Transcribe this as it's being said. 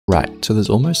Right, so there's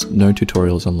almost no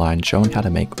tutorials online showing how to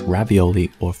make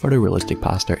ravioli or photorealistic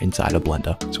pasta inside a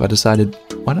blender. So I decided,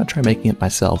 why not try making it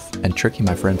myself and tricking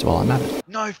my friends while I'm at it?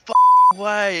 No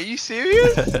way, are you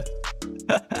serious?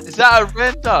 Is that a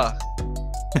render?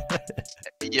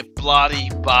 You bloody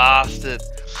bastard.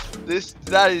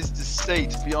 That is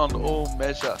deceit beyond all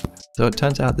measure. So it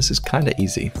turns out this is kinda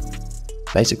easy.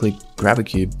 Basically, grab a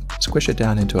cube, squish it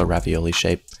down into a ravioli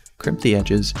shape, crimp the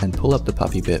edges and pull up the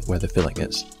puffy bit where the filling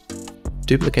is.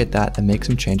 Duplicate that and make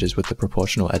some changes with the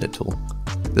proportional edit tool.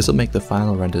 This will make the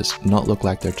final renders not look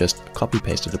like they're just copy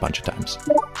pasted a bunch of times.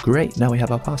 Great, now we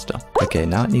have our pasta. Okay,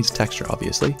 now it needs texture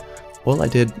obviously. All I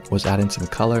did was add in some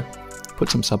color, put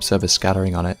some subsurface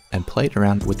scattering on it, and played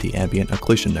around with the ambient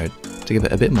occlusion node to give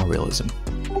it a bit more realism.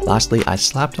 Lastly, I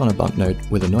slapped on a bump node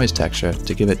with a noise texture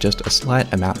to give it just a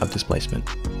slight amount of displacement.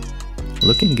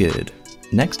 Looking good.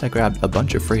 Next I grabbed a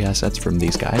bunch of free assets from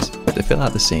these guys to fill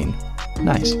out the scene.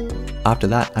 Nice. After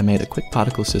that I made a quick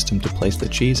particle system to place the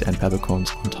cheese and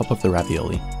peppercorns on top of the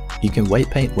ravioli. You can weight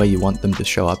paint where you want them to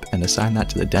show up and assign that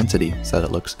to the density so that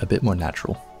it looks a bit more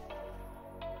natural.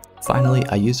 Finally,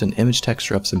 I used an image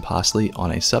texture of some parsley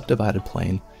on a subdivided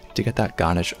plane to get that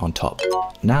garnish on top.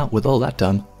 Now with all that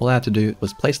done, all I had to do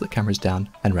was place the cameras down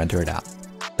and render it out.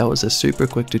 That was a super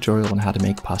quick tutorial on how to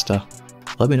make pasta.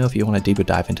 Let me know if you want a deeper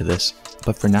dive into this,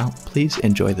 but for now, please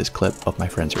enjoy this clip of my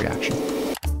friend's reaction.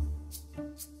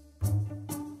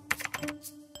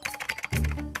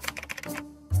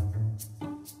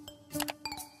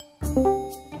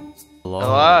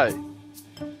 Hello.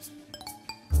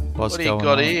 What do you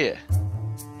got here?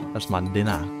 That's my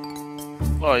dinner.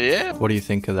 Oh yeah? What do you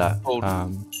think of that? Oh.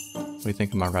 What do you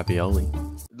think of my ravioli?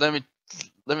 Let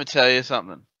me tell you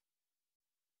something.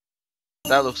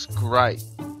 That looks great.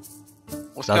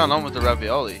 What's going on with the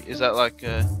ravioli? Is that like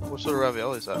what sort of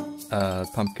ravioli is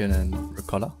that? Pumpkin and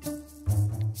ricotta.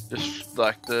 Just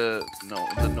like the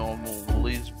normal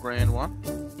Woolies brand one?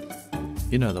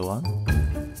 You know the one.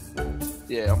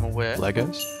 Yeah, I'm aware.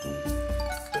 Legos?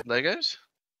 Legos?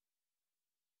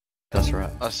 That's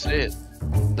right. I see it.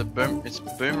 It's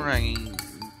boomeranging.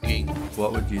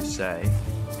 What would you say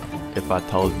if I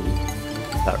told you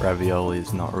that ravioli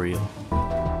is not real?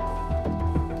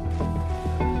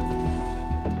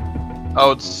 I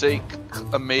would seek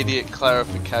immediate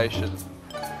clarification.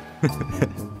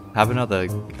 Have another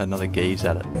gaze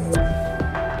at it.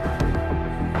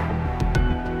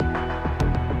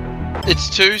 It's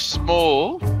too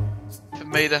small for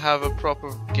me to have a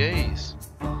proper gaze.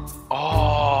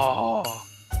 Oh,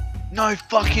 no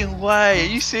fucking way! Are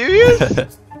you serious?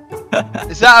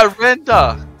 Is that a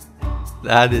render?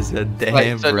 That is a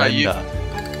damn render. No,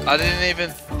 I didn't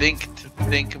even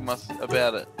think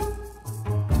about it.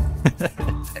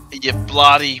 You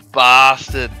bloody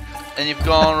bastard! And you've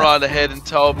gone right ahead and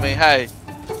told me, hey,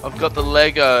 I've got the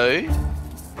Lego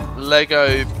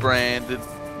branded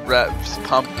wraps,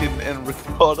 pumpkin and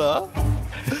ricotta.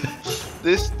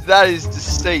 That is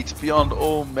deceit beyond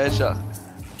all measure.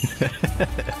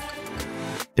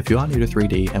 If you are new to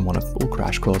 3D and want a full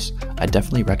crash course, I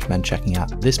definitely recommend checking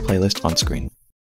out this playlist on screen.